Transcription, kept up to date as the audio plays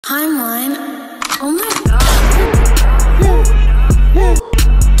Timeline. Oh my god.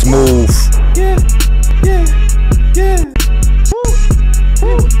 Smooth.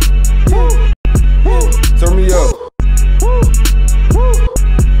 Turn me up.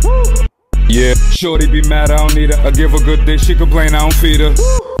 Yeah, shorty be mad, I don't need her. I give her good dick, she complain, I don't feed her.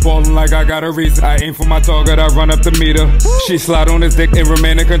 Ballin' like I got a reason. I aim for my target, I run up the meter. She slide on his dick and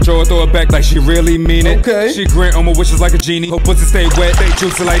remain in control. Throw it back like she really mean it. Okay. She grant on my wishes like a genie. Her pussy stay wet, stay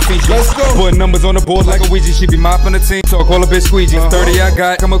juicy like Fiji. Let's go. Putting numbers on the board like a Ouija. She be mopping the team, so I call a bitch squeegee. 30 I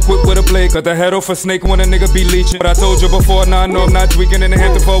got, I'm equipped with a blade. Cut the head off a snake when a nigga be leeching. But I told you before, now I know I'm not tweaking. In the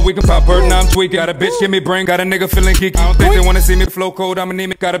Hampton for a week and pop hurt, now I'm tweaking. Got a bitch give me brain, got a nigga feeling geeky. I don't think they wanna see me flow cold, I'm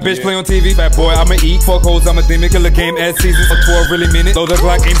anemic. Got a bitch play on TV, fat boy, I'ma eat. Fuck hoes, I'm a demon, kill a game, add seasons. Fuck 12, really mean it. Load the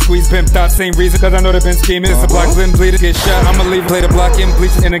Glock, aim, squeeze, pimp, dot, same reason. Cause I know they been scheming. It's a block, been bleeding, get shot, I'ma leave. Play the block, in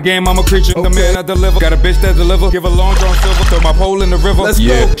bleaching. In the game, I'm a creature. The man I deliver. Got a bitch that deliver. Give a long drawn silver. Throw my pole in the river. Let's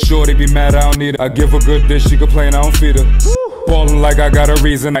go. Shorty be mad, I don't need her. I give her good dish, she complain, I don't feed her. Ballin' like I got a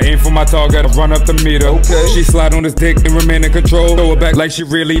reason. I aim for my target, I run up the meter. Okay. She slide on his dick and remain in control. Throw it back like she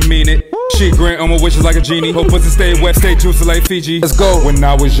really mean it. She grant on my wishes like a genie. Her pussy stay wet, stay juicy like Fiji. Let's go. When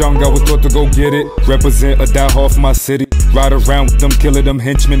I was young, I was taught to go get it. Represent or die hard for my city. Ride around with them, killing them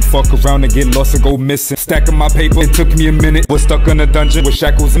henchmen. Fuck around and get lost or go missing. Stacking my paper, it took me a minute. Was stuck in a dungeon with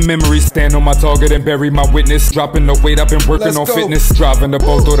shackles and memories. Stand on my target and bury my witness. Dropping the weight, I've been working on fitness. Driving the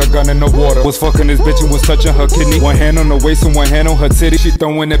boat, throw the gun in the water. Was fucking this bitch and was touching her kidney. One hand on the waist and one hand on her titty. She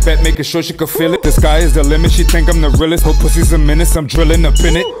throwing it back, making sure she could feel it. The sky is the limit, she think I'm the realest. Her pussy's a menace, I'm drilling up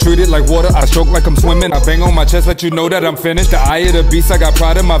in it. Treat it like water, I stroke like I'm swimming. I bang on my chest, let you know that I'm finished. The eye of the beast, I got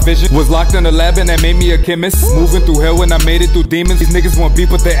pride in my vision. Was locked in the lab and that made me a chemist. Moving through hell when I made it through demons. These niggas want beef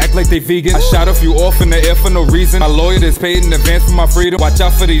but they act like they vegan. I shot a few off in the air for no reason. My lawyer is paid in advance for my freedom. Watch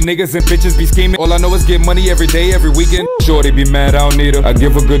out for these niggas and bitches be scheming. All I know is get money every day, every weekend. Shorty be mad, I don't need her. I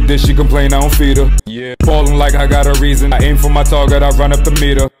give her good dish, she complain, I don't feed her. Yeah. Ballin' like I got a reason. I aim for my target, I run up the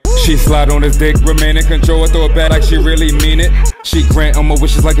meter. She slide on his dick, remain in control. I throw it back like she really mean it. She grant on my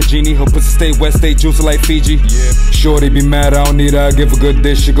wishes like a genie. Her pussy stay wet, stay juicy like Fiji. Yeah. Shorty be mad, I don't need her. I give her good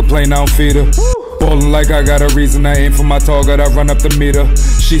dish, she complain, I don't feed her. Ballin' like I got a reason. I aim for my target, I run up the meter.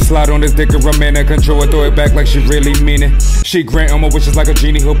 She slide on his dick and remain in control. I throw it back like she really mean it. She grant on my wishes like a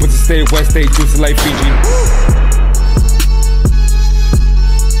genie. Her pussy stay wet, stay juicy like Fiji.